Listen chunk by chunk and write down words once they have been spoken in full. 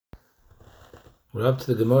We're up to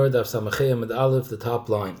the Gemara Daf Samachei Amud Aleph, the top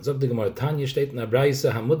line. Zog the Gemara Tanya steht in der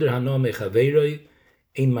Braisa Hamuder Hano Mechaveiroi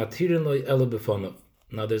Ein Matirin Loi Ele Befonov.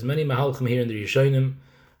 Now there's many Mahalchim here in the Rishonim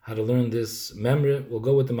how to learn this memory. We'll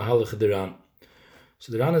go with the Mahalach Diran.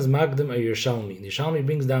 So the Ran is Magdim or Yerushalmi. The Yerushalmi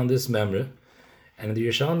brings down this memory, and in the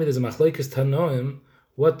Yerushalmi there's a Machlokes Tanoim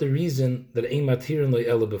what the reason that Ein Matirin Loi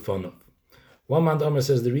Ele Befonov. One man Amar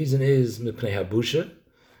says the reason is Mipnei Habusha,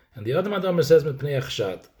 and the other man Amar says Mipnei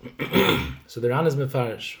Achshad. So the Ran is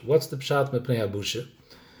Mefarish. What's the Pshat Mipnei Habusha?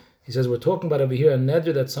 He says we're talking about over here a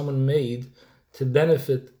neder that someone made to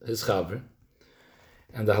benefit his chaver.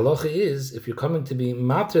 And the halacha is, if you're coming to be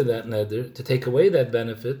mater that neder, to take away that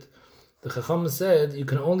benefit, the Chacham said you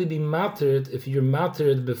can only be matered if you're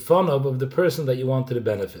matered befonob of the person that you wanted to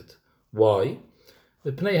benefit. Why?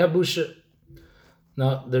 Mipnei Habusha.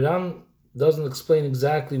 Now, the Ran doesn't explain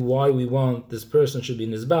exactly why we want this person should be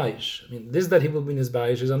nizbayish. I mean, this that he will be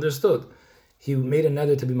nizbayish is understood. He made a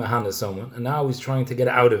neder to be mahana someone, and now he's trying to get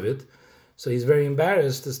out of it. So he's very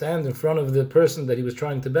embarrassed to stand in front of the person that he was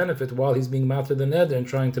trying to benefit while he's being matter the neder and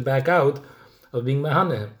trying to back out of being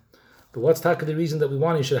mahana him. But what's taka the reason that we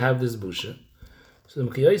want he should have this busha? So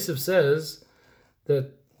the Mekhi Yosef says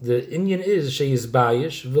that the Inyan is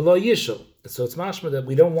sheyizbayish v'lo yishol. So it's mashma that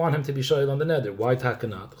we don't want him to be shoyel on the neder. Why taka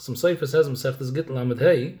not? Some Sefer says himself this gittel amid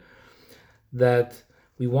hey that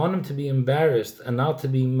we want him to be embarrassed and not to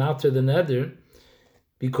be matter the neder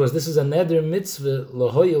because this is a neder mitzvah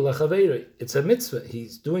lahoyel lachaveiroi. It's a mitzvah.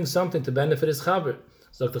 He's doing something to benefit his chaver.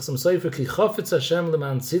 So some Sefer ki chafetz Hashem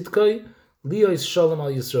leman tzidkoi liyos shalom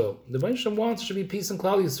al Yisrael. The Rebbeinu Shem wants should be peace and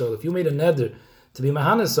klal Yisrael. If you made a neder to be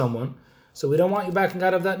mahana someone, so we don't want you backing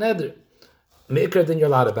out of that neder. Meikar, then you're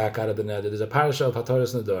allowed to back out of the neder. There's a parasha of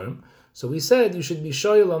Hataras Nedarim. So we said you should be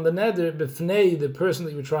shoyel on the neder b'fnei the person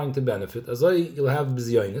that you're trying to benefit. As though you'll have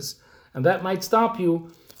b'zionis, and that might stop you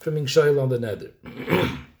from being shoyel on the neder.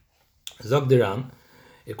 Zog Diran,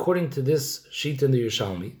 according to this sheet in the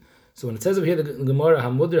Yerushalmi. So when it says over here the Gemara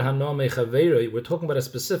Hamuder Hano Mechaveiroi, we're talking about a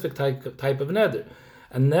specific type of neder,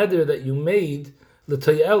 a neder that you made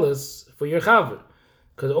l'toyelis for your chaver.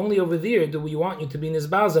 Because only over there do we want you to be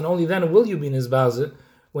nizbaza, and only then will you be nizbaza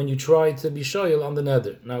when you try to be shoyel on the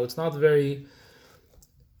neder. Now, it's not very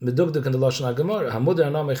medugduk in the Lashon HaGemara. Hamuder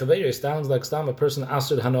hano mechaveir sounds like stam a person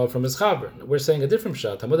asud hano from his chaver. We're saying a different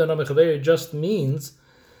pshat. Hamuder hano mechaveir just means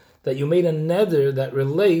that you made a neder that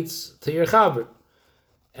relates to your chaver.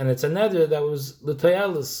 And it's a neder that was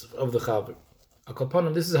l'toyalis of the chaver.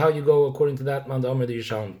 Akaponim, this is how you go according to that man Amar the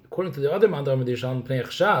Yishalmi. According to the other man Amar the Yishalmi, Pnei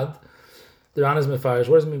Achshad, the Ran is Mefarish.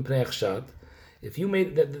 What does it mean Pnei Achshad? If you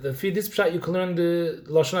made this pshat, you can learn the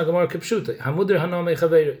Lashon HaGemara Kipshuta. Hamuder hano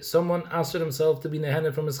mechaveir. Someone asked himself to be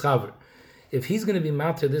nehene from his chaver. If he's going to be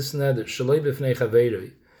matter this neder shaloi b'fnei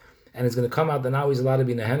chaveiroi, and it's going to come out that now he's allowed to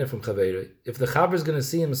be nehene from chaveiroi. If the chaver is going to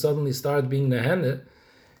see him suddenly start being nehene,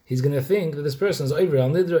 he's going to think that this person is over al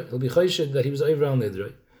nidroi. He'll be choshid that he was over al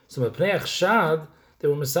nidroi. So Pnei Achshad, they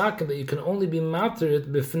were masakim that you can only be matter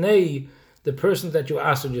it b'fnei the person that you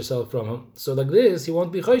answered yourself from him. So like this, he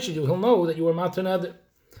won't be choshid you. He'll know that you were matter neder.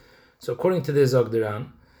 So according to this Zog Diran,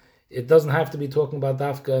 it doesn't have to be talking about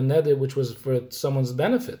dafka neder which was for someone's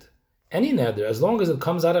benefit. Any neder, as long as it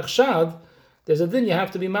comes out of chshad, there's a din you have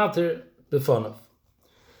to be matter befonov.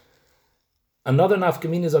 Another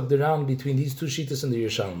nafkamin is Zog Diran between these two shittas in the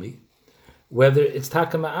Yerushalmi, whether it's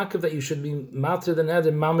taka ma'akev that you should be matter the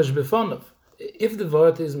neder mamish befonov. If the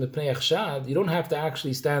word is mipnei achshad, you don't have to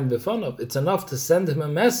actually stand befonov. It's enough to send him a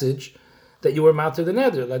message that you were matter the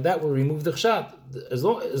neder. Like that will remove the chshad. As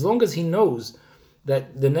long as he knows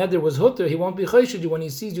that the neder was hutter, he won't be choshid you when he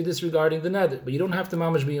sees you disregarding the neder. But you don't have to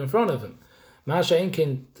mamash be in front of him. Masha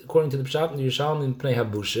Enkin, according to the pshat in the Yerushalmi in pnei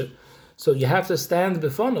habusha. So you have to stand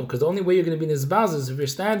befonov, because the only way you're going to be nizbaz is if you're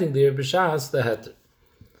standing there b'shas the heter.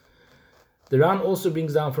 The Ran also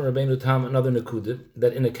brings down from Rabbeinu Tam another nekudah,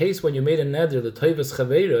 that in a case when you made a neder, the toivas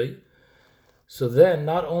chaveiroi, so then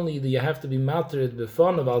not only do you have to be matered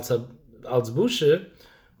befonav als bushe,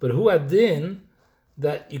 but hu adin,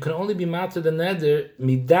 that you can only be matered the neder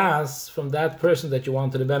midas from that person that you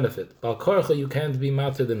wanted to benefit. Bal korcha, you can't be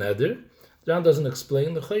matered the neder. The Ran doesn't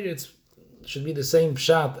explain. The chayr should be the same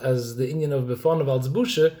pshat as the inyan of befonav als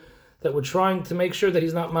bushe, that we're trying to make sure that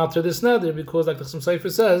he's not matered this neder, because like the Chasam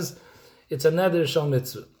Sofer says, it's a neder shal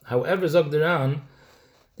mitzvah. However, Zog Diran,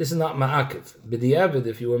 this is not ma'akiv. B'di'evid,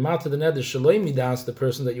 if you were matter the neder shaloi midas, the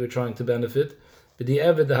person that you were trying to benefit,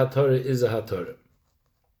 b'di'evid, the hatorah is a hatorah.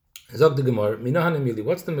 Zog the Gemara, minohan emili,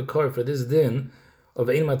 what's the makor for this din of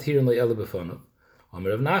ein matirin lo ele befonov?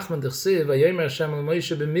 Omer of Nachman d'chsiv, vayomer Hashem al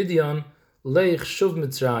Moshe b'Midyan, leich shuv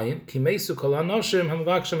Mitzrayim, ki meisu kol hanoshim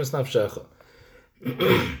hamavaksham es nafshecha.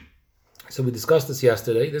 So we discussed this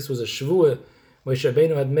yesterday. This was a shvuah Moshe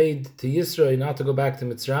Rabbeinu had made to Yisrael not to go back to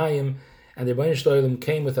Mitzrayim, and the Rebbeinu Shloim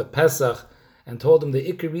came with a Pesach and told him the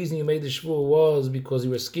ikar reason you made the shvuah was because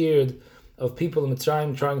you were scared of people in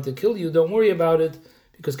Mitzrayim trying to kill you. Don't worry about it,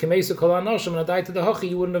 because Kemeisa Kol HaNoshim, when I died to the Hachi,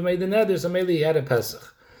 you wouldn't have made the neder, so maybe he had a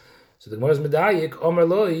Pesach. So the Gemara is Medayik, Omer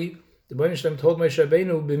Loi, the Rebbeinu Shloim told Moshe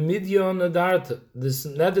Rabbeinu, B'midyon Nadarta, this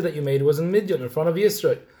neder that you made was in Midyon, in front of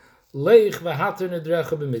Yisrael. Leich v'hater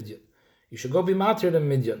nedrecha b'Midyon. You should go be matir in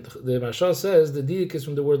Midyan. The Mashal says the diik is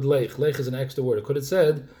from the word leich. Leich is an extra word. It could have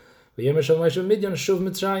said, V'yemeshal Moshe Midyan shuv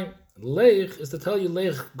Mitzrayim. Leich is to tell you,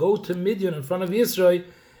 leich, go to Midyan in front of Yisrael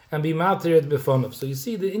and be matir at Befonov. So you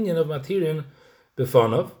see the inyan of matirin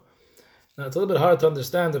Befonov. Now it's a little bit hard to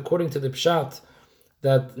understand according to the Pshat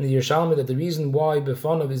that in the Yerushalmi that the reason why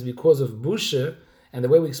Befonov is because of Busha, and the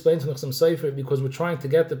way we explain to Nachsam Sefer, because we're trying to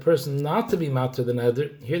get the person not to be matir the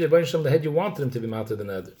neder. Here the Rebbeinu the head you wanted him to be matir the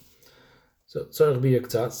neder. So, Tzarech B'Yek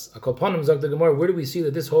Tzatz. Akalpanim Zak the Gemara, where do we see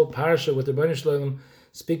that this whole parasha with the Rebbeinu Shloim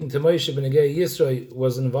speaking to Moshe B'Negei Yisrael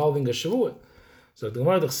was involving a Shavuot? So the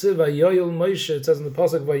Gemara D'chsiv Vayoyel Moshe, it says in the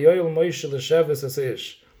pasuk Vayoyel Moshe l'Sheves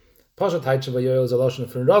Aseish. Pashat Haitcha Vayoyel is a lashon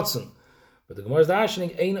for Ratzon, but the Gemara is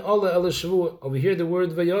asking Ein Allah El Shavuot. Over here the word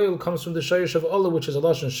Vayoyel comes from the Shayrish of Allah, which is a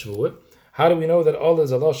lashon Shavuot. How do we know that Allah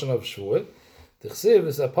is a lashon of Shavuot? D'chsiv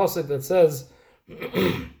is a pasuk that says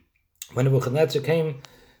when Nebuchadnezzar came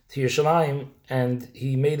to Yerushalayim, and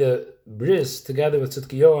he made a bris together with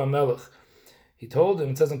Tzidkiyahu HaMelech. He told him,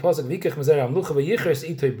 it says in Pasuk, Vikach Mezer Amlucha V'yichers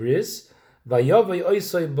Itoi bris, V'yavai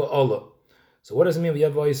Oisoi Ba'ala. So what does it mean,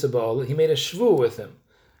 V'yavai Oisoi Ba'ala? He made a shvu with him.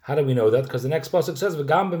 How do we know that? Because the next Pasuk says,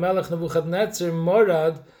 V'gam B'melech Nebuchadnezzar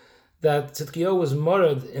Morad, that Tzidkiyahu was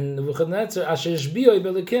Morad in Nebuchadnezzar, Asher Shbioi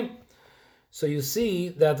Belikim. So you see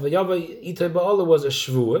that V'yavai Itoi Ba'ala was a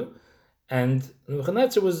shvu, and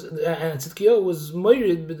Nebuchadnezzar was, and Tzidkiyahu was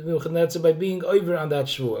moirid with Nebuchadnezzar by being over on that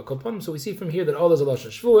shvuah. So we see from here that all is a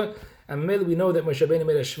lashon shvuah, and maybe we know that Moshe Rabbeinu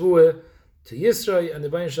made a shvuah to Yisrael, and the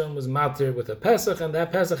Rebbeinu Shalom was matir with a Pesach, and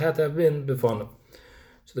that Pesach had to have been b'fonov.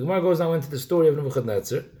 So the Gemara goes now into the story of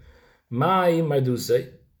Nebuchadnezzar. Mai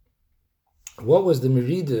Mardusei, what was the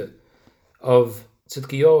merida of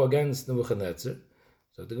Tzidkiyahu against Nebuchadnezzar?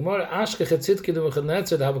 So the Gemara Ashkech Tzidki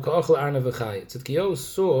Nebuchadnezzar the Habakachal Arna V'chai. Tzidkiyahu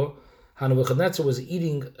saw how Nebuchadnezzar was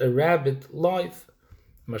eating a rabbit live.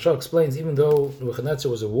 Mashal explains, even though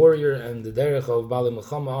Nebuchadnezzar was a warrior and the derech of Baalei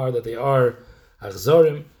Milchama are that they are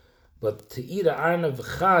achzorim, but to eat a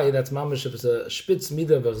arnav chai, that's mamash, it's a spitz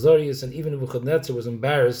midah of achzorius, and even Nebuchadnezzar was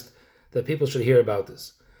embarrassed that people should hear about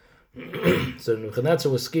this. So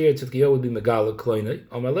Nebuchadnezzar was scared Tzidkiyahu would be megala kloinei.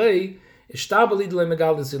 Amalei ishtabali d'lei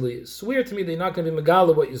megala zili. Swear to me they're not going to be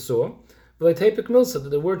megala what you saw, but I tapik milsa that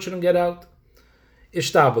the word shouldn't get out.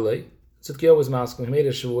 Ishtabali. Tzidkiyahu was masculine. He made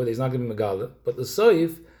a shavuot. He's not going to be megala. But the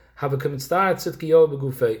soif have a mitzvah Tzidkiyahu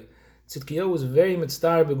begufei. Tzidkiyahu was very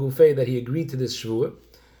mitzvah begufei that he agreed to this shavuot.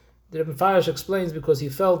 The Rebbe Farash explains because he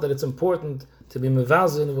felt that it's important to be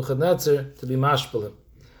mevazeh Nebuchadnezzar, to be mashpelim.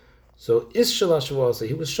 So Ishshel HaShavuot,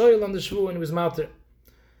 he was shoyel on the shavuot and he was matir.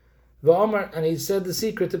 V'Omar, and he said the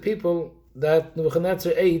secret to people that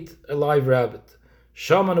Nebuchadnezzar ate a live rabbit.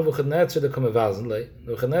 Shama Nebuchadnezzar the kamevazin.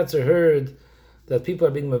 Nebuchadnezzar heard that people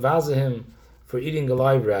are being mevazeh him for eating a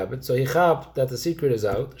live rabbit, so he chapped that the secret is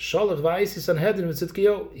out. Shalach v'aisi Sanhedrin with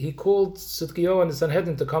Tzidkiyahu. He called Tzidkiyahu and the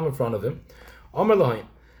Sanhedrin to come in front of him. Omer Lahaim,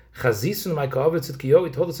 Chazisun my ka'avet Tzidkiyahu.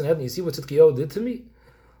 He told the Sanhedrin, you see what Tzidkiyahu did to me?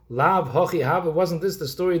 Lav hochi have. Wasn't this the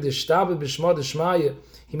story? The shtabe b'shma d'shmaya.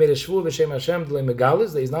 He made a shvuah b'shem Hashem d'lei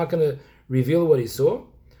megalis that he's not going to reveal what he saw.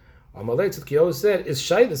 Amalei Tzidkiyahu said, "Is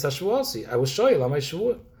shaylis hashvuasi? I was shayil on my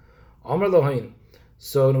shvuah." Omer Lahaim.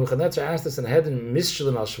 So Nebuchadnezzar asked the Sanhedrin,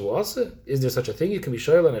 Mishchalim al Shavuasa? Is there such a thing? You can be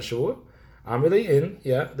shoyel on a Shavuah? Amrli in,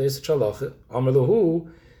 yeah, there's such a halacha. Amrli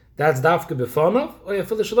that's dafke b'fonov, or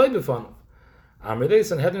yafil shaloi b'fonov. Amrli,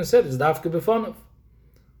 Sanhedrin said, it's dafke b'fonov.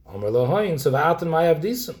 Amrli hoyin, so va'atan my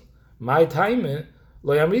avdisim. My time,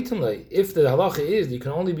 lo yamritim lei. If the halacha is that you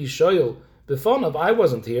can only be shoyel b'fonov, I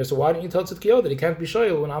wasn't here, so why don't you tell Tzidkiyahu that he can't be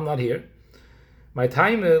shoyel when I'm not here? My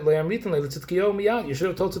time, you should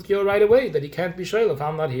have told Tzidkiyahu right away that he can't be shoyel if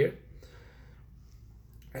I'm not here.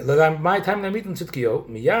 My time, Tzidkiyahu,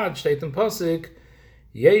 miyad, steht im Pasuk,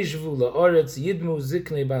 Yeshvu la'oretz yidmu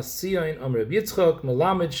ziknei bas Sion am Reb Yitzchak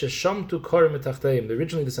melamed sheshamtu kor metachtayim.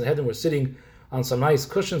 Originally the Sanhedrin were sitting on some nice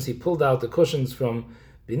cushions. He pulled out the cushions from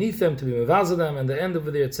beneath them to be mevazah them, and the end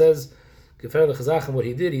over there it says, Gefer l'chazachim, what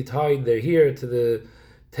he did, he tied their hair to the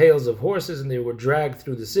tails of horses and they were dragged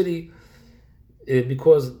through the city.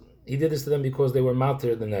 Because he did this to them because they were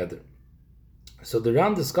matir the neder. So the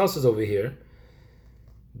Ran discusses over here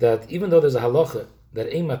that even though there's a halacha that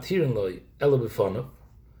ein matirin loy ela b'fonav,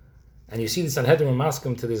 And you see the Sanhedrin were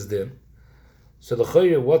maskim to this din. So the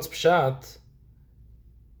L'chayr, what's pshat?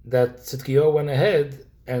 That Tzidkiyahu went ahead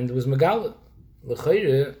and was megala.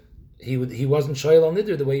 L'chayr, he wasn't shoyel al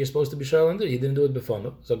nidr the way you're supposed to be shoyel al nidr. He didn't do it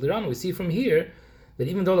b'fanav. So we see from here that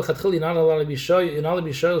even though l'chatchil you're not allowed to be shoyel,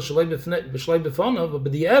 shaloi b'fanav,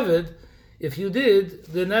 but the evid, if you did,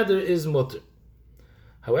 the neder is mutter.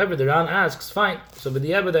 However, the Ran asks, fine. So with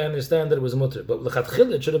the evid, I understand that it was mutter, but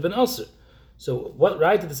l'chatchil it should have been aser. So what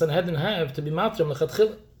right did the Sanhedrin have to be matrim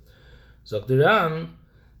l'chatchil? So the Ran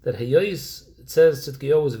that Hayois, it says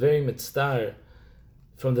Tzidkiyahu was very mitzvah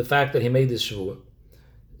from the fact that he made this shvuah.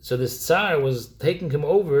 So this tsar was taking him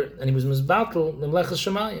over, and he was mizbatel nemlechas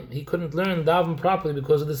shemayim. He couldn't learn daven properly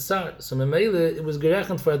because of this tsar. So memele, it was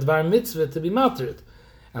gerechnet for a dvar mitzvah to be matrid,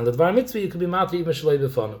 and the dvar mitzvah you could be matrid even shalei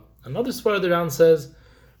b'fanav. Another svara the Ran says,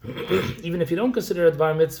 even if you don't consider a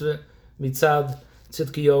dvar mitzvah mitzad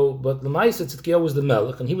Tzidkiyahu, but l'maisa Tzidkiyahu was the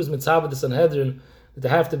melech, and he was mitzvah the Sanhedrin that they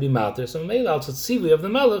have to be matir. So memele al tzivui of the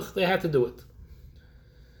melech, they had to do it.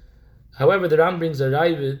 However, the Ran brings a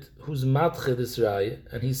Ravid who's matche this raya,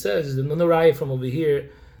 and he says, there's no raya from over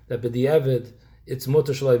here that b'di'evid it's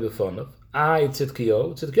mutter shalai b'fanav.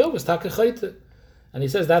 Tzidkiyahu was taka chayte, and he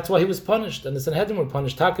says that's why he was punished, and the Sanhedrin were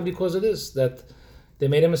punished taka because of this, that they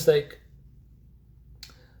made a mistake.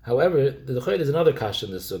 However, the Chayt is another kasha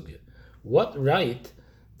in this sugya. What right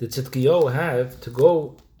did Tzidkiyahu have to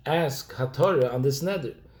go ask Hatorah on this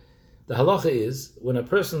neder? The halacha is when a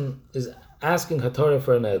person is asking Hatorah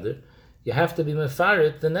for a neder, you have to be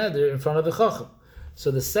mefaret the neder in front of the chacham.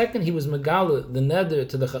 So the second he was megala the neder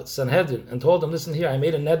to the Sanhedrin and told him, listen here, I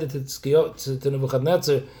made a neder to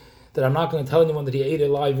Nebuchadnezzar that I'm not going to tell anyone that he ate a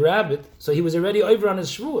live rabbit. So he was already over on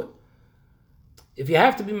his shvuah. If you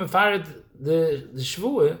have to be mefaret the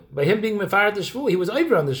shvuah, by him being mefaret the shvuah, he was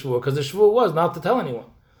over on the shvuah because the shvuah was not to tell anyone.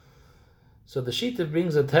 So the Shita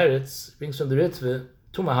brings a teretz, brings from the Ritve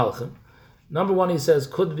to Mahalchim. Number one, he says,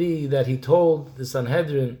 could be that he told the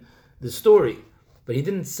Sanhedrin the story, but he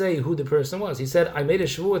didn't say who the person was. He said, I made a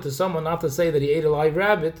shvuah to someone not to say that he ate a live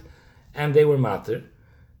rabbit, and they were matir.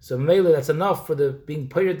 So Mele, that's enough for the being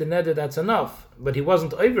poyed the neder, that's enough. But he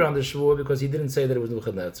wasn't over on the shvuah because he didn't say that it was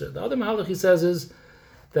Nebuchadnezzar. The other mahalach he says is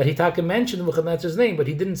that he taka mentioned Nebuchadnezzar's name, but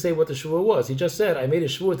he didn't say what the shvuah was. He just said, I made a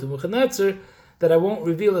shvuah to Nebuchadnezzar that I won't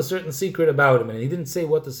reveal a certain secret about him. And he didn't say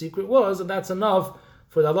what the secret was, and that's enough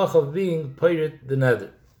for the halach of being poyed the neder.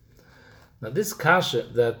 Now this kasha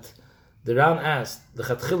that the Ran asked, the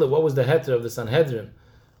Chatchila, what was the heter of the Sanhedrin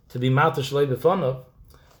to be matar shloi b'fanav?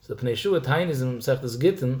 So the Pnei Shua Tainis in Masechtas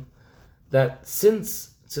Gittin, that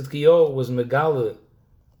since Tzidkiyahu was megala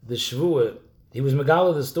the shvuah, he was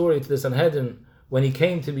megala the story to the Sanhedrin when he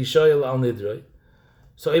came to be shoyel al nidroi.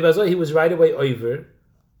 So Ibazoi, he was right away over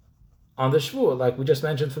on the shvuah, like we just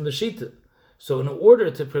mentioned from the Shita. So in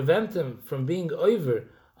order to prevent him from being over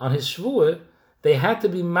on his shvuah, they had to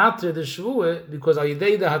be matter the shvuah because al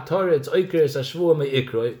yidei the hatorah it's oikres a shvuah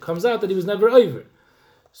me'ikroi. It comes out that he was never over.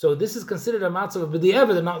 So this is considered a matzav of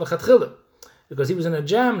b'di'evet and not l'chatchila, because he was in a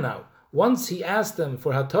jam now. Once he asked them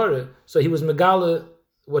for hatorah, so he was megala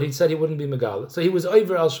what he said he wouldn't be megala. So he was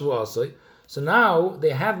over al shvuah asoi. So now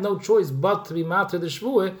they had no choice but to be matter the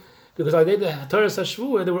shvuah because al yidei the hatorah sa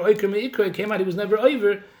shvuah they were oikre me'ikroi. It came out he was never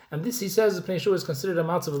over, and this he says the Pnei Shua is considered a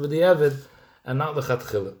matzav of b'di'evet and not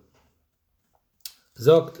l'chatchila.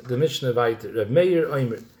 Zogt the Mishnah weiter, Rav Meir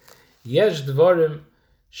Oimer, Yesh dvarim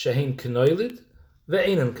shehin kenoilid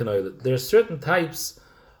ve'einen kenoilid. There are certain types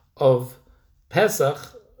of Pesach,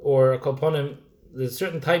 or kolponim, there's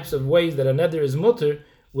certain types of ways that a neder is mutter,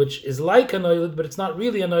 which is like a noilid, but it's not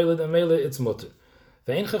really a noilid, and mele it's mutter.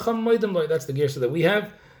 Ve'ein chacham moedem loy, that's the gersa that we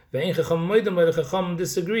have. Ve'ein chacham moedem loy, the chacham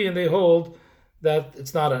disagree, and they hold that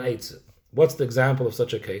it's not an eitzah. What's the example of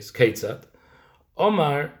such a case? Keitzat.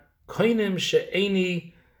 Omar, koinim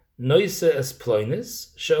she'eni noise es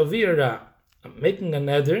ploinis she'ovira. I'm making a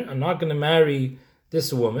neder. I'm not going to marry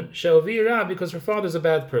this woman she'ovira because her father's a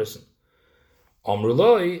bad person.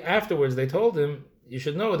 Amruloi. Afterwards, they told him, you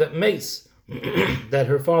should know that mace that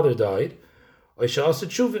her father died. Or she'asa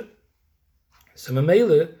tshuva. So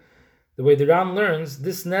memele, the way the Ram learns,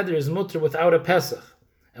 this neder is mutter without a pesach,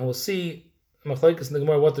 and we'll see machlokes in the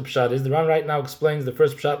Gemara what the pshat is. The Ram right now explains the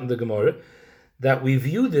first pshat in the Gemara, that we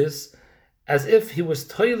view this as if he was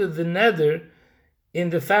toiled the neder in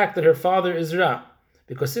the fact that her father is Ra.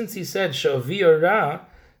 Because since he said Sha'avi or Ra,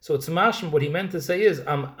 so it's mashma, what he meant to say is,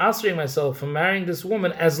 I'm answering myself from marrying this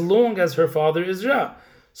woman as long as her father is Ra.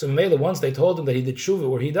 So Mela, once they told him that he did Shuvah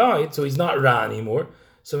or he died, so he's not Ra anymore.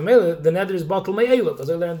 So Mela, the neder is batal me'eluk, as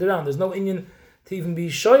I learned around. There's no inyan to even be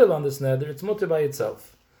shoyal on this neder, it's mutter by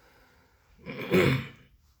itself.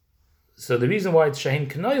 So the reason why it's Shein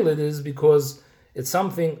Kenoilid is because it's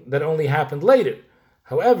something that only happened later.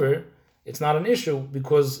 However, it's not an issue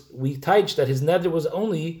because we teach that his neder was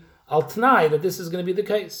only al t'nai, that this is going to be the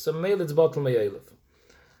case. So meil it's batal me'elef.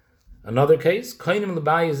 Another case, koinim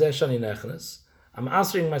l'bayis eshani nechnes. I'm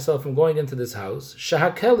answering myself from going into this house.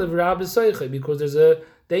 Shahakelev ra b'soiche, because there's a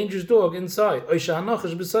dangerous dog inside. Oy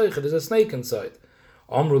shahanachash b'soiche, there's a snake inside.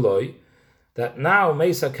 Amruloi, that now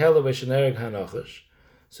meis hakelev eshenereg hanachash.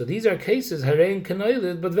 So these are cases harein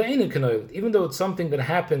kenoilid, but ve'ein kenoilid. Even though it's something that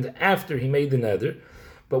happened after he made the neder,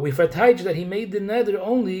 but we fatayj that he made the neder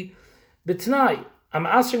only b'tnai. I'm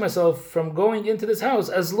asking myself from going into this house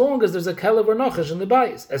as long as there's a kelev or nachash in the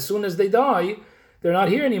bayis. As soon as they die, they're not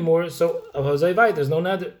here anymore, so there's no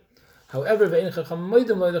neder. However, ve'ein chacham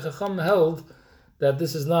moedim loy, the chacham held that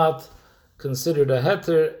this is not considered a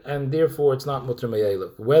heter, and therefore it's not mutter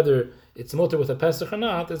me'elef. Whether it's mutter with a pesach or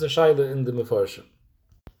not is a shayla in the mefarshim.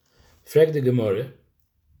 Frag the Gemara.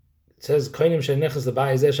 It says, "Koinim she'nechas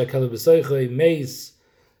l'bayis esh hakelev b'soichei meis."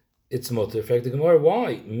 It's mutter. Frag the Gemara.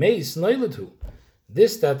 Why meis noiletu?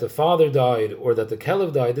 This that the father died or that the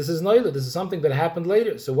kelev died, this is noilet. This is something that happened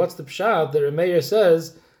later. So what's the pshat that Rameir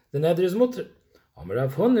says the neder is mutter? Amar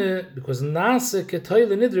Rav Huna, because nase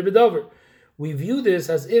ketoyle nidre b'davar. We view this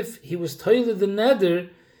as if he was toile the neder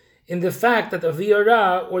in the fact that a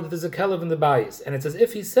viyara or that there's a kelev in the bayis, and it's as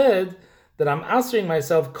if he said that I'm answering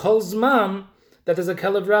myself kol zman that there's a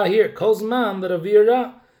kelev ra here, kol zman that a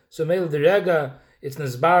viyara. So meil derega, it's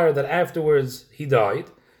nisbar that afterwards he died.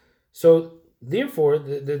 So therefore,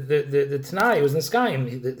 the Tanai was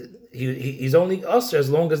Niskayim. He's only usher as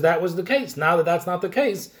long as that was the case. Now that that's not the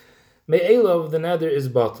case, Me'elov, the neder is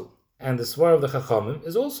batul. And the swar of the Chachamim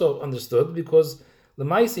is also understood because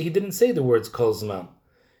Lemaisi, he didn't say the words Kol Zman.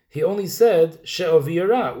 He only said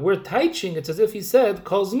She'oviyara. We're teaching, it's as if he said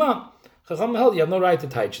Kol Zman. Chachamim held, you have no right to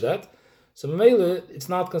teach that. So Me'ele, it's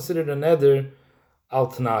not considered a neder al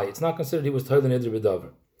Tanai. It's not considered he was told the neder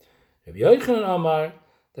b'davar. Rabbi Yochanan Amar,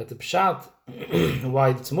 that the pshat, why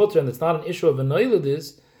it's mutter and it's not an issue of a noilid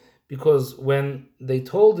is because when they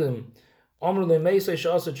told him, what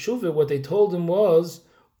they told him was,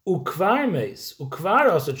 ukvar meis, ukvar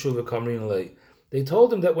asat shuva kamrin lei. They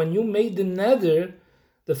told him that when you made the neder,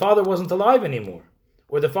 the father wasn't alive anymore,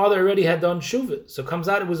 or the father already had done shuva. So it comes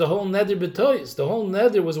out it was a whole neder b'tois. The whole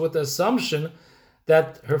neder was with the assumption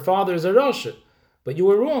that her father is a rasha. But you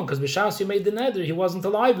were wrong, because b'shas you made the neder, he wasn't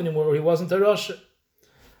alive anymore, or he wasn't a rasha.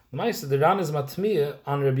 The Ran is matmiya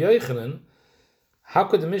on Rabbi Yochanan. How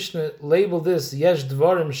could the Mishnah label this yesh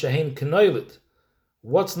dvarim shehein kenoilid?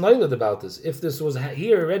 What's noilid about this? If this was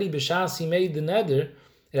here already b'shas he made the neder,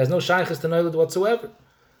 it has no shaychus to noilid whatsoever.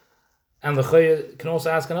 And the Chaya can also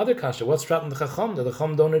ask another kasha. What's trapped in the Chacham? The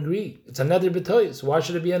Chacham don't agree. It's a neder b'tois. Why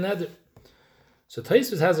should it be a neder? So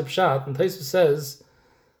Tosfos has a pshat, and Tosfos says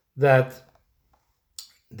that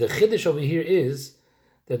the chiddush over here is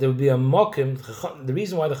that there would be a mokim. The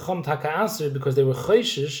reason why the Chum taka answered because they were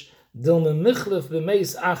choishish dilma michlef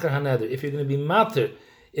b'meis acher haneder. If you're going to be mater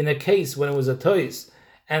in a case when it was a tois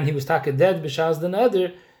and he was taka dead b'shaz the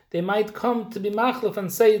neder, they might come to be machlef and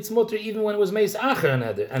say it's mutter even when it was meis acher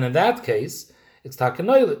haneder. And in that case, it's taka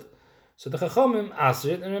noilet. So the Chachamim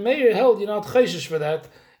answered, and Rameir held you're not choishish for that.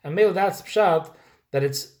 And maybe that's pshat that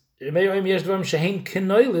it's Rameir oim yesh dvarim shehein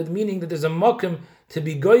kenoilid, meaning that there's a mokim to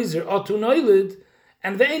be geyser otu noilid.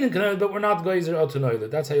 And ve'ein kenoilid, but we're not geyser otu noilid.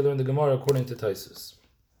 That's how you learn the Gemara according to Tosfos.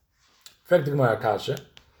 Frag the Gemara kasha.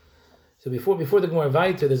 So before the Gemara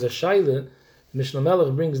weiter, there's a shaila Mishnah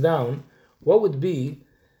Melech brings down. What would be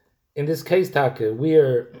in this case taka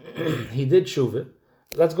where he did shuvah?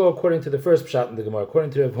 Let's go according to the first pshat in the Gemara, according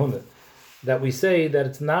to Rav Huna, that we say that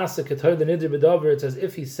it's nasa ketar the nidr b'davar. It's as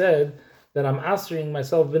if he said that I'm answering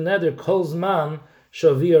myself b'neder kol zman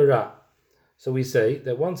shavir ra. So we say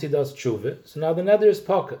that once he does tshuva, so now the neder is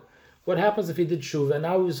pocket. What happens if he did tshuva and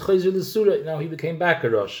now he was chayzer l'sura, now he became back a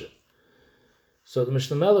rasha? So the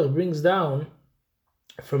Mishnah Melech brings down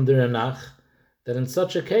from the Ranach that in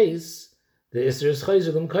such a case the isser is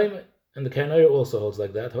chayzer l'mkayme, and the Karnayah also holds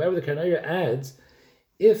like that. However, the Karnayah adds,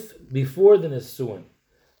 if before the nisuin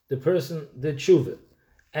the person did tshuva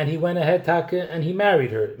and he went ahead taka and he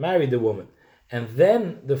married the woman, and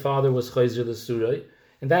then the father was chayzer l'sura,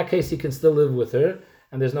 in that case, he can still live with her,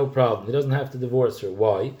 and there's no problem. He doesn't have to divorce her.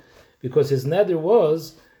 Why? Because his neder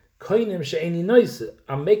was,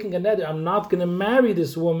 I'm making a neder, I'm not going to marry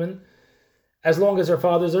this woman as long as her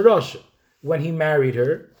father's a rasha. When he married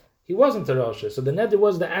her, he wasn't a rasha. So the neder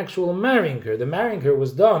was the actual marrying her. The marrying her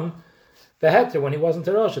was done, the heter, when he wasn't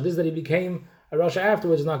a rasha. This that he became a rasha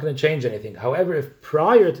afterwards is not going to change anything. However, if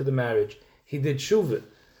prior to the marriage, he did shuvah,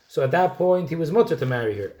 So at that point, he was mutter to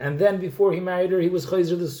marry her. And then before he married her, he was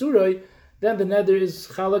chayzer the suroi. Then the neder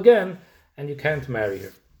is chal again, and you can't marry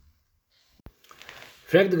her.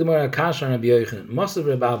 Frag the Gemara Kasha on Rabbi Yochanan. Masav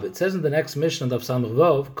Reb Abba. It says in the next Mishnah of Samach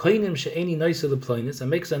Vav, Koinim she'eni noisa leploinis, and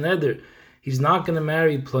makes a neder. He's not going to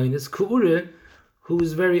marry ploinis, ku'ure, who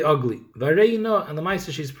is very ugly. Vareina, and the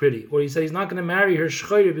Maisa, she's pretty. Or he said he's not going to marry her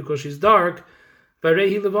shchayre because she's dark,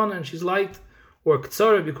 Varehi levana, and she's light. Or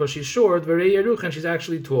ktsara because she's short, Varei yeruch, and she's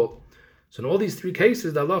actually tall. So in all these three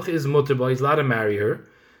cases, the halacha is mutter, but he's allowed to marry her.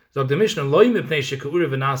 So the Mishnah, loy mipnei sheku'ure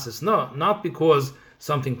v'nasis, no, not because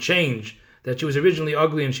something changed, that she was originally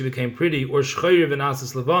ugly and she became pretty, or shchayre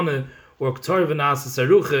v'nasis levana, or ktsara v'nasis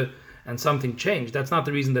aruche, and something changed. That's not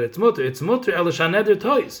the reason that it's mutter. It's mutter elisha neder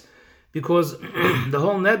tois, because the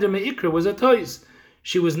whole neder meikra was a tois.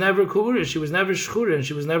 She was never ku'ure, she was never shchure, and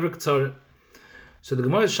she was never ktsara. So the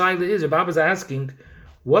Gemara's shaila is, Rabbi is asking,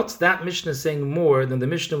 what's that Mishnah saying more than the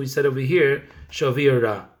Mishnah we said over here, Shavir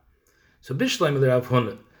Ra? So Bishleim Rav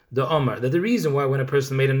Huna, the Omar, that the reason why when a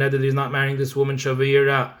person made a neder that he's not marrying this woman, Shavir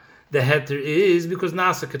Ra, the heter is because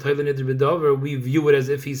Nasa Ketoyle Nidr B'Dover, we view it as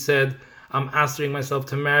if he said, I'm asking myself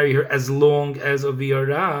to marry her as long as Avir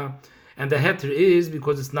Ra, and the heter is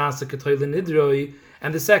because it's Nasa Ketoyle Nidroi,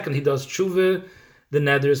 and the second he does tshuva, the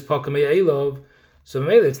neder is Pakamei Elov. So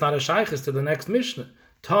maybe it's not a shaykhis to the next Mishnah.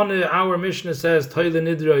 Tana, our Mishnah says Toile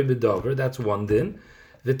Nidroi B'Dover, that's one din.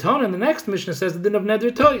 Vitana, the next Mishnah says the din of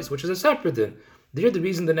Neder Tois, which is a separate din. There, the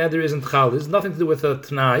reason the Neder isn't Chal is nothing to do with a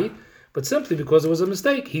T'nai, but simply because it was a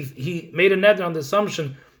mistake. He made a Neder on the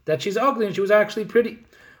assumption that she's ugly and she was actually pretty.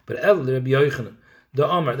 But El Rabbi Yochanan, the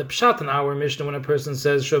Omar, the Pshat in our Mishnah when a person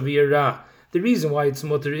says Shavir Ra, the reason why it's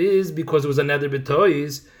mutter is because it was a Neder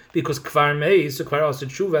B'Tois, because Kvar Meis, so Kvar also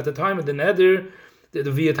Tshuva at the time of the Neder, the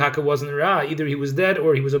Viyataka wasn't Ra, either he was dead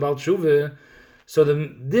or he was about Tshuva. So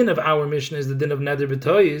the din of our Mishnah is the din of Neder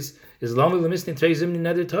B'Tois, is Lama L'misni Treizim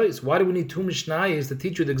Neder Tois. Why do we need two Mishnayos to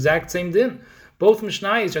teach you the exact same din? Both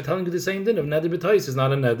Mishnayos are telling you the same din of Neder B'Tois is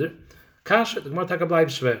not a Neder. Kasha, the Gemara Taka Bleib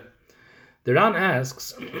Shver. The Ran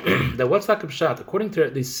asks that what's Taka Pshat? According to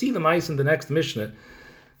they see the mice in the next Mishnah,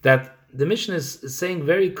 that the Mishnah is saying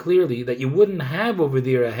very clearly that you wouldn't have over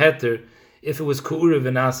there a heter if it was Ku'ura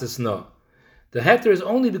V'Nasis No. The heter is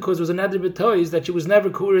only because it was a neder b'tois that she was never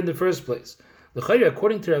ku'ur in the first place. L'chayre,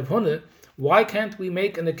 according to Rav Huna, why can't we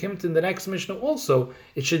make an akimt in the next Mishnah also?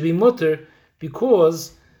 It should be mutter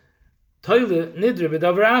because toile nidre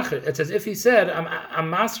b'davar acher. It's as if he said, I'm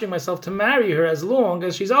mastering myself to marry her as long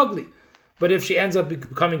as she's ugly. But if she ends up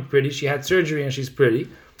becoming pretty, she had surgery and she's pretty,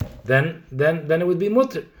 then it would be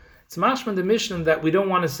mutter. It's mashman the Mishnah that we don't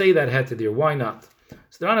want to say that heter there. Why not?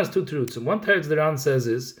 So the Ran has two truths. And one teretz the Ran says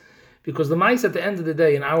is, because the mice at the end of the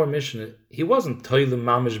day in our Mishnah, he wasn't toilim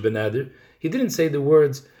mamish beneder. He didn't say the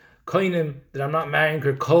words koinim that I'm not marrying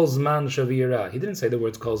her kol zman shavira. He didn't say the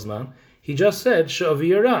words kol zman. He just said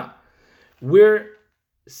shavira. We're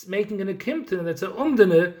making an akimtin that's an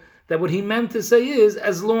umdana that what he meant to say is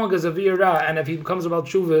as long as avira, and if he becomes about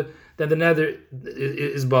tshuva, then the neder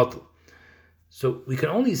is bottle. So we can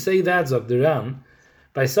only say that Zok the Ran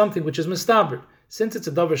by something which is mistaber. Since it's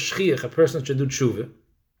a davar shchiach, a person should do tshuva,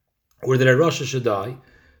 or that a Rasha should die.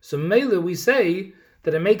 So Mela, we say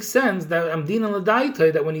that it makes sense that Amdin al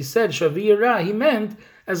Ladaitai, that when he said Shavir Ra, he meant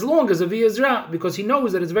as long as Avi is Ra, because he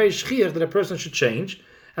knows that it's very shchiach that a person should change.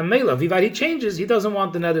 And Mela, Vivad he changes, he doesn't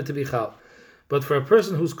want the nether to be chal. But for a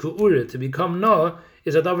person who's ku'ure to become no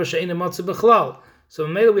is a davar she'ena matzah b'chlal. So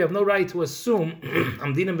Mela, we have no right to assume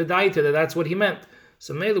Amdin al Ladaitai that that's what he meant.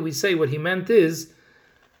 So Mela, we say what he meant is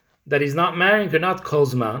that he's not marrying her, not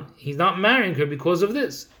Kolzman. He's not marrying her because of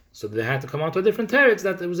this. So they had to come out to a different teretz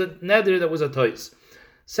that it was a neder that was a tois.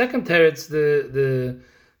 Second teretz, the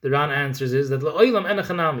Ran answers is that la'olam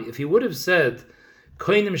enachanami. If he would have said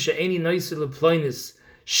koinim she'eni noisel ploinis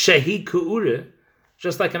shehi ku'ure,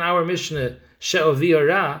 just like in our Mishnah she'ovi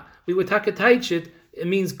ra, we would take it. It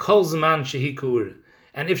means kol zman shehi ku'ure,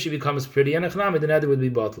 and if she becomes pretty enachanami, the neder would be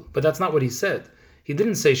bottled. But that's not what he said. He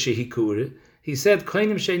didn't say shehi ku'ure. He said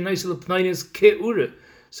koinim she'eni noisel ploinis ke'ure.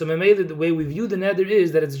 So Mamela, the way we view the neder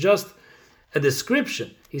is that it's just a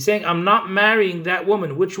description. He's saying, I'm not marrying that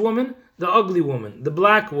woman. Which woman? The ugly woman, the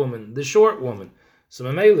black woman, the short woman. So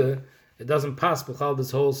Mamela, it doesn't pass b'chal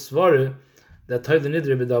this whole svara that toile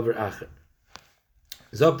nidre b'davar acher.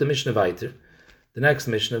 Zog the Mishnah weiter. The next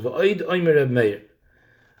Mishnah, v'oid oimer Reb Meir.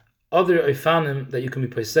 Other oifanim that you can be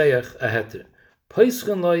peiseach a heter.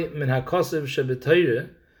 Peischen loy min hakosev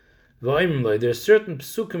shebetoire. There are certain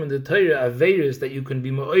psukim in the Torah, averis, that you can be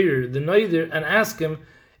ma'oyer the neder and ask him,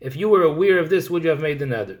 if you were aware of this, would you have made the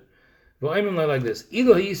neder? Like this. You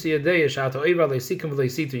made a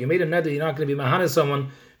neder, you're not going to be mahana someone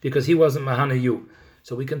because he wasn't mahana you.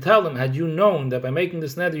 So we can tell him, had you known that by making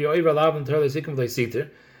this neder, you're over allowed and siter,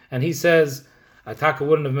 and he says, Ataka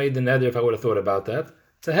wouldn't have made the neder if I would have thought about that.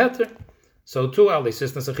 It's a heter. So too,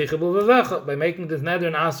 by making this neder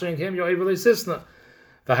and answering him, you're over sisna.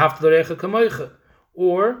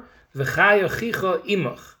 Or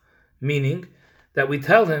meaning that we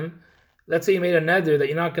tell him, let's say you made a neder that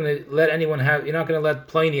you're not going to let anyone have, you're not going to let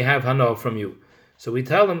Pliny have hana from you. So we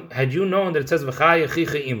tell him, had you known that it says v'chaya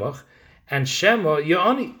chicha imach and shema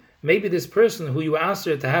ya'ani, maybe this person who you asked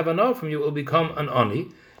her to have hana from you will become an ani,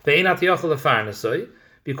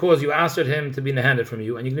 because you asked him to be nehanded from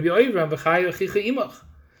you, and you're going to be over on v'chaya chicha imach.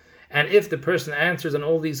 And if the person answers in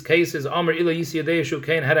all these cases, Amr ila yisi yadei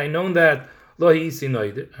shukain, had I known that, lo yisi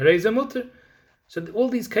noider, harei mutter. So all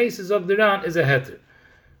these cases of Diran is a heter.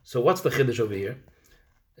 So what's the chiddush over here?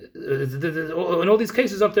 In all these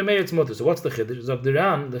cases of Meir, it's mutter. So what's the chiddush? Of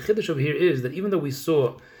Diran, the chiddush over here is that even though we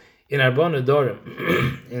saw in our Nedarim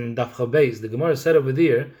in Daf Chabeis, the Gemara said over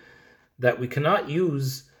there that we cannot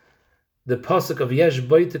use the pasuk of Yesh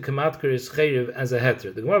Boite Kamatker is Cherev as a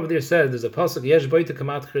heter. The Gemara over there said there's a pasuk Yesh Boite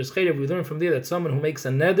Kamatker is Cherev. We learn from there that someone who makes a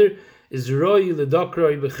neder is Roi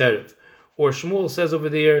Ledokroi Becherev. Or Shmuel says over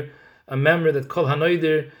there, a member that Kol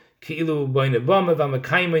Hanoider Ki'ilu Boine Bama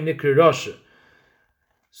V'Makaimai Nikri Rasha.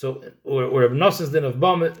 So, or Abnosins Din of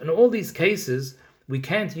Bama. In all these cases, we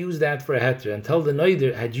can't use that for a heter. And tell the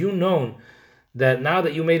Noider, had you known that now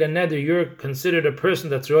that you made a neder, you're considered a person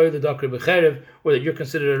that's Roi L'Dakri B'Cherev, or that you're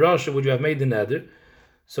considered a Rasha, would you have made the neder?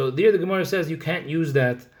 So there the Gemara says you can't use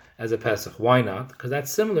that as a Pesach. Why not? Because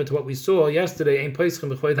that's similar to what we saw yesterday in Pesachim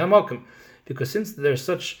B'Choyed HaMakom. Because since there's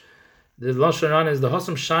such, the Lashon Hara is the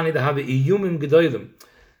Hosam Shani, the have Iyumim Gedolim.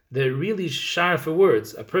 They're really sharp for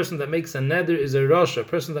words. A person that makes a neder is a Rasha. A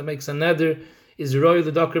person that makes a neder is Roi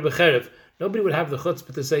L'Dakri B'Cherev. Nobody would have the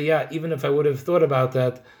chutzpah to say, yeah, even if I would have thought about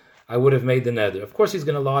that, I would have made the neder. Of course he's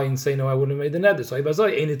going to lie and say, no, I wouldn't have made the neder. So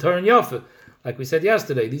Ibazai, ain't Nitarim Yafe. Like we said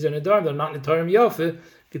yesterday, these are Nedarim, they're not Nitarim Yafe,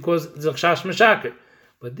 because it's a Chash Meshaker.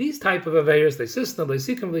 But these type of Aveiros, they sistem, they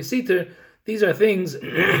sikim, they siter, these are things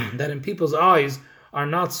that in people's eyes are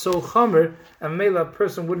not so chamer, and maybe a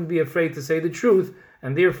person wouldn't be afraid to say the truth,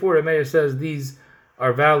 and therefore a mayor says these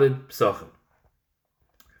are valid psachim.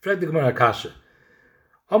 Frag the Gemara Kasha.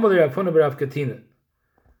 Amalei Rav Huna bar Rav Katina.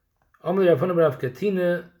 Amalei Rav Huna bar Rav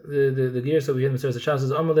Katina, the gears over here in the Shas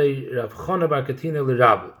says Amalei Rav Huna bar Katina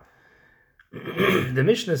l'Rabbi. The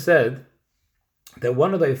Mishnah said that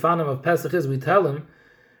one of the ifanim of Pesach is, we tell him,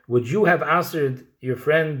 would you have answered your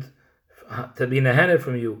friend to be nehened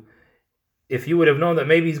from you if you would have known that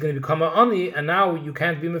maybe he's going to become an ani, and now you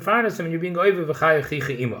can't be mefarnes him and you're being over v'chaya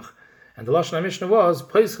chicha imach. And the Lashon HaMishnah was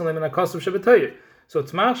poischem in a kosav shebetoyer. So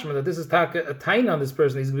it's mashma that this is a tain on this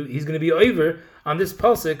person. He's going to be over on this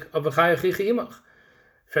pasuk of v'chaya chicha imach.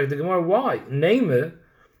 In fact, the Gemara, why? Name,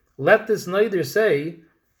 let this neder say,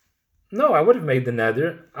 no, I would have made the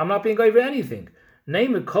neder. I'm not being over anything.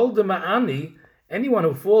 Name it kol de ma'ani. Anyone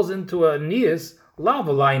who falls into a niyas, la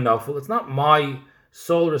v'lai nafel. It's not my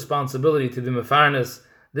sole responsibility to be mefarnes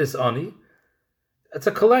this ani. It's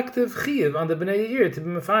a collective chiyuv on the bnei ear to be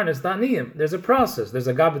mefarnes that niyim. There's a process. There's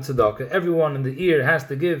a gabbat tzedakah. Everyone in the ear has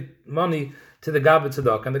to give money to the gabbat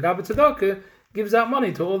tzedakah, and the gabbat tzedakah gives out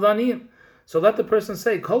money to all the aniyim. So let the person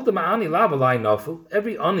say, kol de ma'ani la v'lai nafel.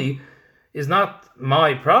 Every ani is not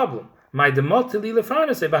my problem. My demot li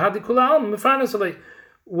lefarnes bahadi kula al mefarnes.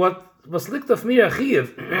 What was licked of me a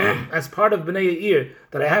chiyuv as part of bnei ear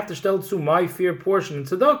that I have to stel to my fair portion in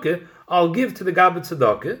tzedakah, I'll give to the gabbat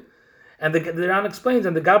tzedakah, and the Ran explains,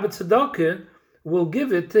 and the gabbat tzedakah will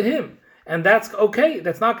give it to him, and that's okay.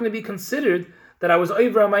 That's not going to be considered that I was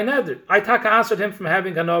over on my neder. I taka answered him from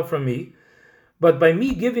having hanav from me, but by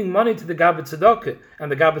me giving money to the gabbat tzedakah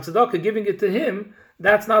and the gabbat tzedakah giving it to him,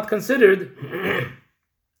 that's not considered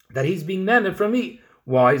that he's being neder from me.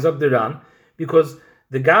 Why? Zog the Ran, because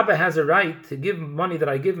the Gabba has a right to give money that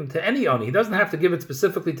I give him to any ani. He doesn't have to give it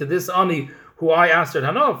specifically to this ani who I asked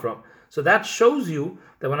Hanav from. So that shows you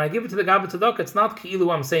that when I give it to the Gabba Tzedakah, it's not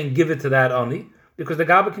Ki'ilu I'm saying give it to that ani, because the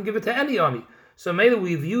Gabba can give it to any ani. So maybe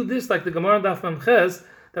we view this like the Gemara Daf Memches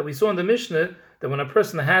that we saw in the Mishnah, that when a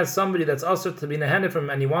person has somebody that's also to be nehened from him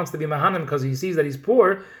and he wants to be mahanim because he sees that he's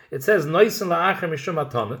poor, it says Noisin la'acher mishum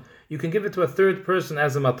matana. You can give it to a third person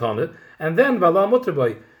as a matana, and then Vala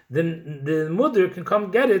Mutterboy. Then the mother can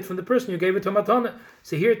come get it from the person you gave it to matana.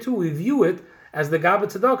 So here too we view it as the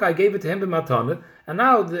gabbat tzedakah. I gave it to him in matana, and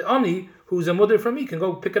now the ani who's a mother from me can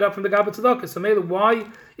go pick it up from the gabbat tzedakah. So Mela, why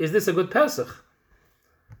is this a good Pesach?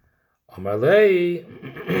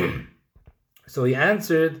 Amarlei. So he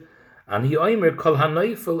answered, and he oimer kol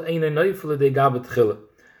hanoifel ein hanoifel de gabbat chila.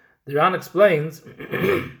 The Ran explains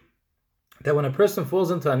that when a person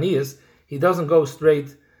falls into aniyas, he doesn't go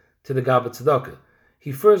straight to the Gabbat Tzedakah.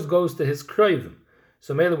 He first goes to his kroivim.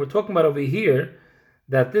 So Mela, we're talking about over here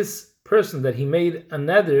that this person that he made a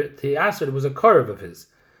neder to Yasser was a karev of his.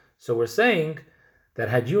 So we're saying that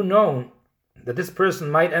had you known that this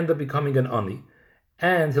person might end up becoming an ani,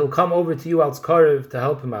 and he'll come over to you als karev to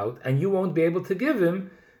help him out, and you won't be able to give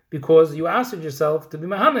him because you asked yourself to be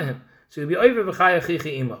mahana him. So you'll be over v'chaya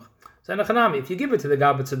chichi imach. So if you give it to the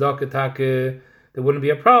Gabbat Tzedakah, there wouldn't be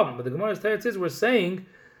a problem. But the Gemara's teretz is we're saying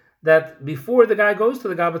that before the guy goes to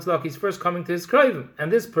the Gabbat Tzedakah, he's first coming to his kroivim,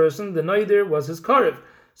 and this person, the noider, was his karev.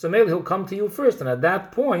 So maybe he'll come to you first, and at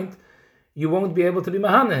that point, you won't be able to be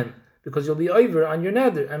mahana him because you'll be over on your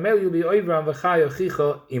neder, and maybe you'll be over on v'chaya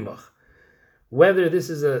chicha imach. Whether this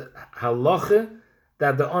is a halacha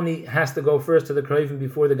that the ani has to go first to the kroivim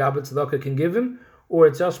before the Gabbat Tzedakah can give him, or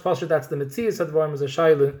it's just pasha that's the metzias advarim as a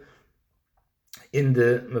shaila in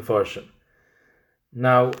the mefarshim.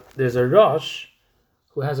 Now there's a Rosh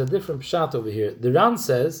who has a different pshat over here. The Ran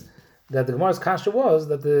says that the Gemara's kasha was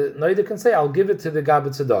that the noider can say, I'll give it to the Gabbat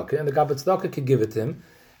Tzedakah, and the Gabbat Tzedakah can give it to him,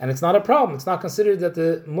 and it's not a problem. It's not considered that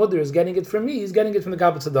the mother is getting it from me, he's getting it from the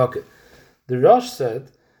Gabbat Tzedakah. The Rosh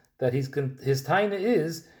said that his taina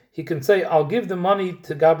is, he can say, I'll give the money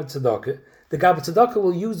to Gabbat Tzedakah. The Gabbat Tzedakah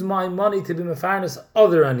will use my money to be mefarnes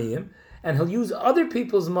other aniyim, and he'll use other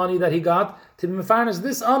people's money that he got to be mefarnes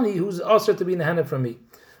this ani who's also to be nehena from me.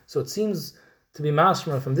 So it seems to be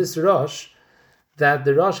mashma from this Rosh that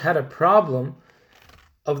the Rosh had a problem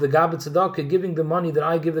of the Gabbat Tzedakah giving the money that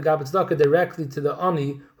I give the Gabbat Tzedakah directly to the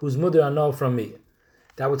ani whose mother I know from me.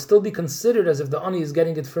 That would still be considered as if the ani is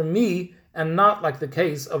getting it from me and not like the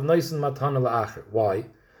case of Noisen Matana La'acher. Why?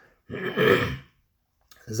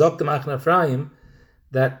 Zok the Machna Ephraim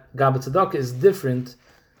that Gabbat Tzedakah is different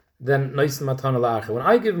than Noisen Matana La'acher. When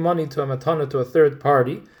I give money to a matana to a third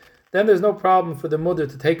party, then there's no problem for the mother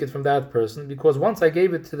to take it from that person, because once I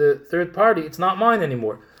gave it to the third party, it's not mine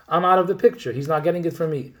anymore. I'm out of the picture. He's not getting it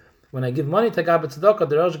from me. When I give money to Gabbat Tzedakah,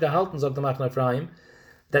 the Rosh gehalten, Zok the Machna Ephraim,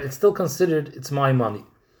 that it's still considered it's my money.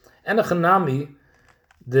 And a chanami,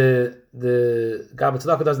 the Gabbat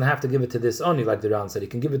Tzedakah doesn't have to give it to this oni, like the Ran said. He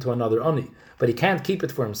can give it to another oni, but he can't keep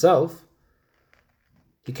it for himself.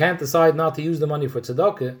 He can't decide not to use the money for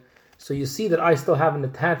tzedakah. So you see that I still have an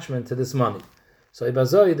attachment to this money. So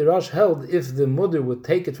Ibazoi, the Rosh held, if the mother would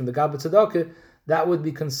take it from the Gabbat Tzedakah, that would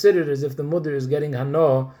be considered as if the mother is getting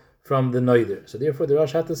hano from the noider. So therefore the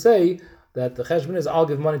Rosh had to say that the cheshbon is, I'll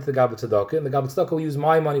give money to the Gabbat Tzedakah, and the Gabbat Tzedakah will use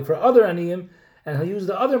my money for other aniyim, and he'll use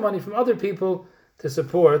the other money from other people to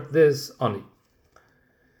support this ani.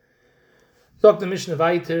 So the Mishnah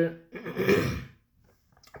weiter,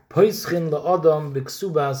 Poischin la'adam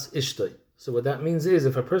b'ksubas ishtoi. So what that means is,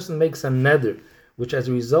 if a person makes a neder, which as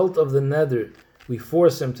a result of the neder, we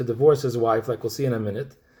force him to divorce his wife, like we'll see in a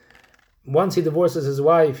minute, once he divorces his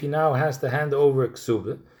wife, he now has to hand over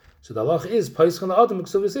ksuba. So the halach is, Poischin la'adam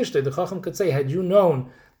b'ksubas ishtoi. The chacham could say, had you known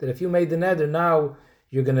that if you made the neder, now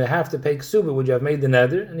you're going to have to pay ksuba, would you have made the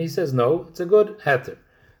neder? And he says, no, it's a good heter.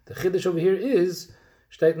 The chiddush over here is,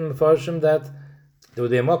 shteit in the farshim, that there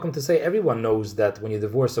would be a makom to say everyone knows that when you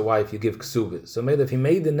divorce a wife, you give ksuba. So maybe if he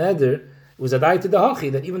made the neder, it was a dai to the hachi,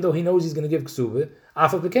 that even though he knows he's going to give ksuba,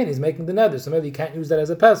 afal peken, he's making the neder. So maybe you can't use that as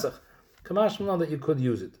a pesach. Kamash know that you could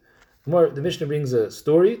use it. More, the Mishnah brings a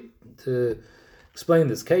story to explain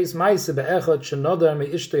this case.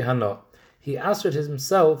 He asserted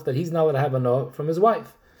himself that he's not allowed to have a no from his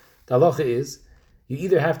wife. The halacha is, you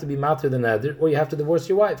either have to be mater the neder, or you have to divorce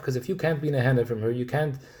your wife, because if you can't be nehena from her, you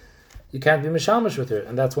can't be mishamash with her,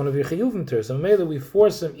 and that's one of your chiyuvim to her. So maybe we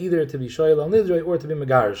force him either to be shoyel al nidrei or to be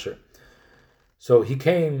megarisher. So he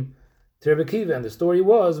came to Rebbe Kiva, and the story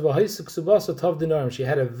was, v'haisa ksubasa tav dinarim. She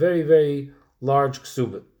had a very, very large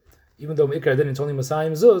ksuba. Even though Mikra didn't, it's only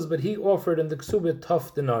Masayim Zuz, but he offered in the ksuba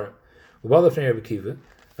tough dinarim. Rebbe Kiva,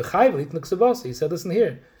 he said, listen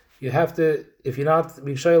here, you have to, if you're not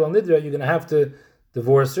being shoyel al nidrei, you're going to have to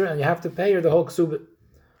divorce her, and you have to pay her the whole ksuba.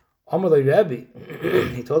 Amalei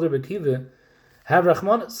Rebbe, he told Rebbe Kiva, have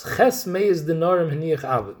Rachmanis, ches meiz dinarim heniach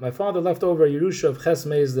avit. My father left over a Yerusha of ches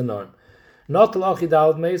meiz dinarim. Not l'achi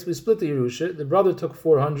dalad meiz, we split the Yerusha, the brother took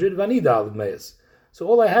 400, vani dalad meiz. So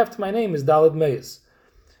all I have to my name is dalad meiz.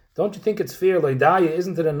 Don't you think it's fair, Loidaya,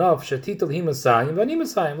 isn't it enough, shatitel hi masayim, vani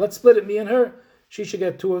masayim, let's split it, me and her. She should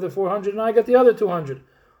get 2 of the 400, and I get the other 200.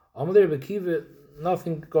 Amalei Rebbe Kiva,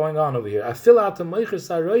 nothing going on over here. I fill out the meicher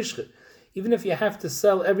saroishche. Even if you have to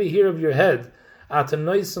sell every hair of your head, so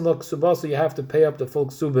you have to pay up the full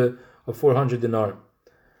ksuba of 400 dinar.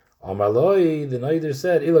 Amaloi, the Neider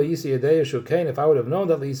said, if I would have known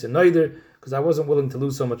that Lisa Neider, because I wasn't willing to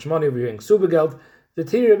lose so much money over here in ksuba geld.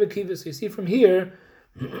 V'tiri Rebbe Kiva. So you see from here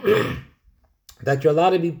that you're allowed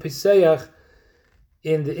to be pesayach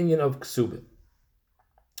in the Indian of ksuba.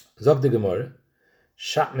 Zog the Gemara.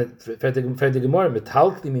 There's a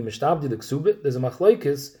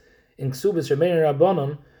machloikis in ksubas Shemein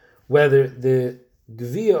Rabbanon whether the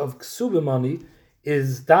gvia of ksuba money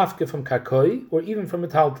is dafke from kakoi or even from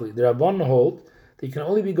metaltli. The Rabbanon hold that you can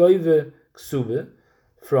only be goive ksuba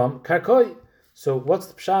from kakoi. So what's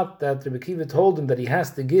the pshat that Rebbe Kiva told him that he has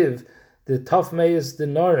to give the tough meis the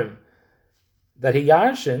Nedarim that he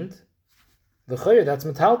yarshened? The choyer, that's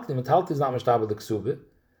metaltli. Metaltli is not mishtabel the ksuba.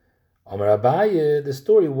 Amar Abaye, the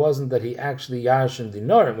story wasn't that he actually yarshened the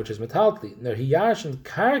Nedarim, which is metaltli. No, he yarshened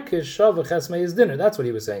karka shava chesmei's dinner. That's what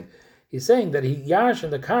he was saying. He's saying that he yarshened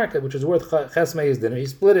the karka, which is worth chesmei's dinner. He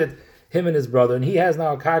split it, him and his brother, and he has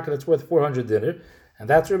now a karka that's worth 400 dinner. And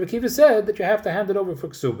that's what Rebbe Kiva said, that you have to hand it over for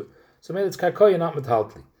ksuba. So maybe it's karkoya, not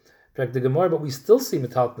metaltli. In fact, the Gemara, but we still see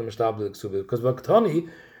metaltli mishtabli ksuba, because Vaktani,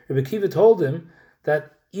 Rebbe Kiva told him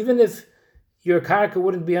that even if your karka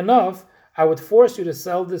wouldn't be enough, I would force you to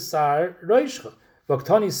sell the sar roishcha.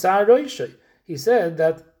 Vaktani sar roishcha. He said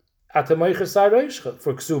that atamoicha sar roishcha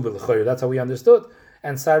for ksuba l'choyer. That's how we understood.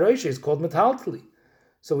 And sar roishcha is called metaltli.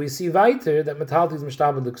 So we see weiter that metaltli is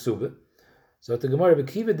mishtabel l'ksuba. So the Gemara Rebbe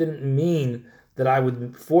Kiva didn't mean that I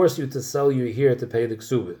would force you to sell you here to pay the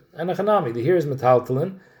ksuba. And achanami, the here is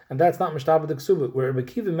metaltlin, and that's not mishtabel l'ksuba. Where Rebbe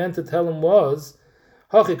Kiva meant to tell him was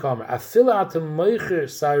hachikamer afila atamoicha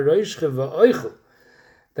sar roishcha va'oichel.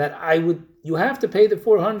 That you have to pay the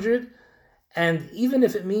 400, and even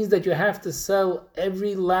if it means that you have to sell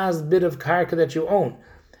every last bit of karka that you own,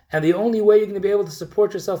 and the only way you're going to be able to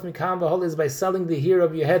support yourself mikam v'hol is by selling the hair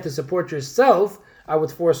of your head to support yourself, I would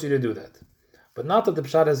force you to do that. But not that the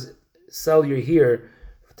pshat is sell your hair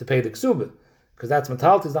to pay the ksuba, because that's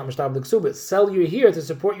metalti, is not mishtab the ksuba. Sell your hair to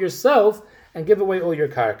support yourself and give away all your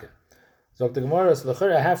karka. So the Gemara,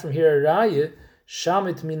 I have from here a raya,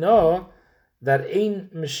 shamit mino, that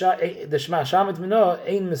the Shema Shamit Mino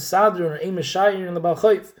ein Mesadrin or ein Meshayir in the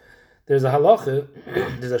Balchayv. There's a halacha,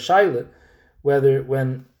 there's a shaila, whether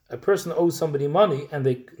when a person owes somebody money and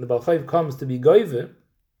the Balchayv comes to be goive,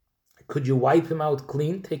 could you wipe him out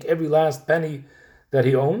clean, take every last penny that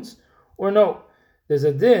he owns, or no? There's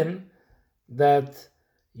a din that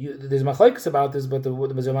there's machlokes about this, but the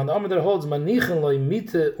Amar that holds manichen loy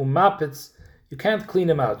mite umapitz, you can't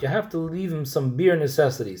clean him out. You have to leave him some bare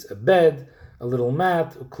necessities, a bed, a little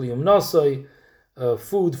mat, kliyum nosoi,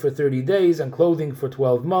 food for 30 days, and clothing for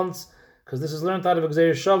 12 months, because this is learned out of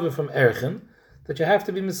Gzeir Shavah from Erchen, that you have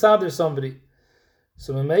to be misader somebody.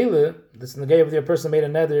 So Memele, this negay of the person made a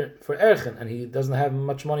neder for Erchen, and he doesn't have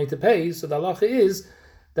much money to pay, so the halacha is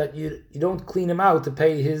that you don't clean him out to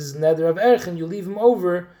pay his neder of Erchen, you leave him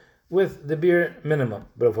over with the beer minimum.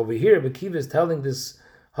 But if over here, Bekiva is telling this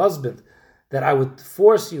husband that I would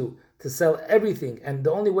force you to sell everything, and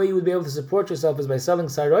the only way you would be able to support yourself is by selling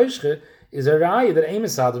saroishche, is a raya that aim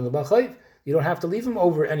is sadr in the balchayv. You don't have to leave him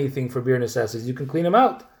over anything for beer necessities. You can clean him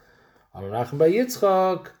out. No,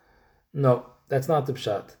 that's not the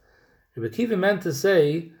pshat. Rebbe Kiva meant to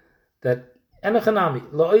say that enachanami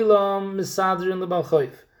la'olam misadr in the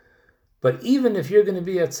balchayv. But even if you're going to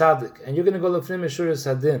be a tzaddik and you're going to go lefnim eshuras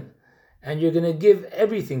hadin, and you're going to give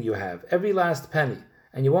everything you have, every last penny,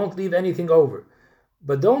 and you won't leave anything over.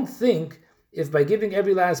 But don't think if by giving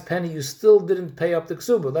every last penny you still didn't pay up the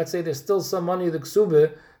ksuba. Let's say there's still some money of the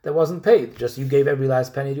ksuba that wasn't paid. Just you gave every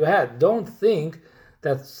last penny you had. Don't think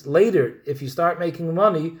that later, if you start making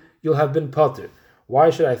money, you'll have been potter. Why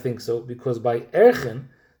should I think so? Because by erchen,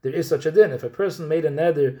 there is such a din. If a person made a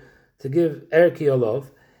neder to give erki olov,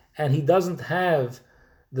 and he doesn't have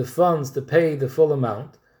the funds to pay the full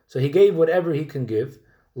amount, so he gave whatever he can give,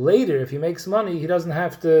 later, if he makes money, he doesn't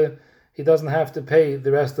have to pay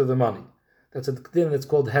the rest of the money. That's a din that's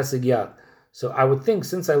called heseg yad. So I would think,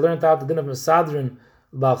 since I learned out the din of mesadrin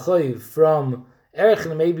b'alchoiv from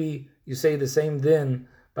erchen, maybe you say the same din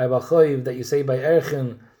by b'alchoiv that you say by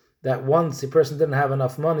erchen, that once a person didn't have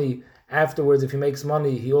enough money, afterwards, if he makes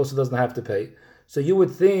money, he also doesn't have to pay. So you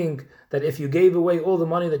would think that if you gave away all the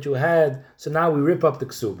money that you had, so now we rip up the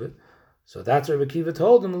ksuba. So that's what Rebbe Kiva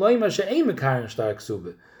told him,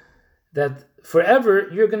 that forever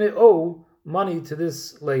you're going to owe money to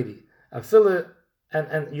this lady.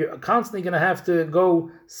 And you're constantly going to have to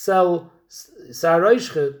go sell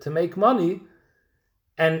saroishche to make money,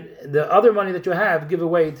 and the other money that you have, give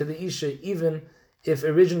away to the isha, even if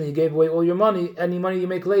originally you gave away all your money, any money you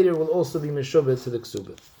make later will also be meshubed to the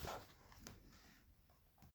ksuba.